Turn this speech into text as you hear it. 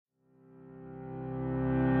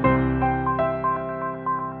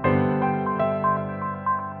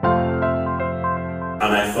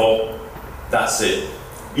I thought, that's it,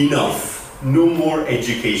 enough, no more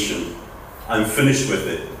education, I'm finished with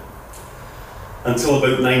it. Until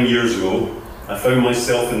about 9 years ago, I found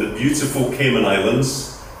myself in the beautiful Cayman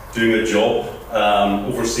Islands doing a job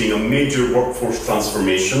overseeing a major workforce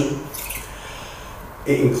transformation.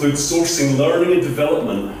 It includes sourcing learning and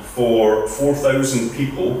development for 4,000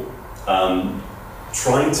 people,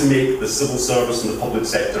 trying to make the civil service and the public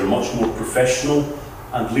sector much more professional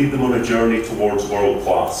and lead them on a journey towards world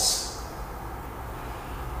class.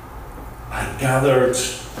 I gathered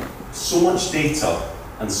so much data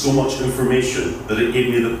and so much information that it gave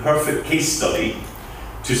me the perfect case study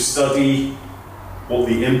to study what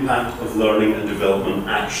the impact of learning and development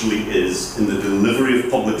actually is in the delivery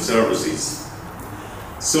of public services.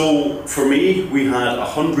 So for me, we had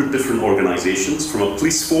 100 different organisations, from a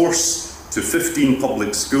police force to 15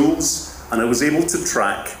 public schools, and I was able to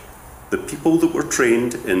track the people that were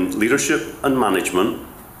trained in leadership and management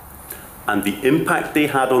and the impact they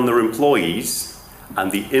had on their employees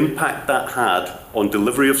and the impact that had on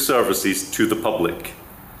delivery of services to the public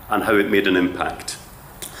and how it made an impact.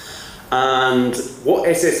 And what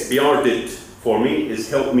SSBR did for me is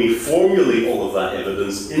help me formulate all of that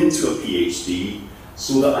evidence into a PhD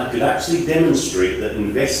so that I could actually demonstrate that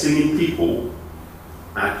investing in people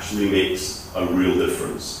actually makes a real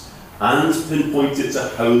difference, and pinpoint it to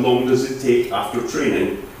how long does it take after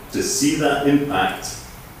training to see that impact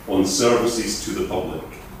on services to the public.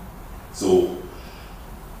 So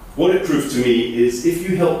what it proved to me is if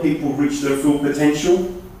you help people reach their full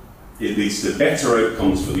potential, it leads to better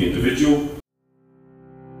outcomes for the individual,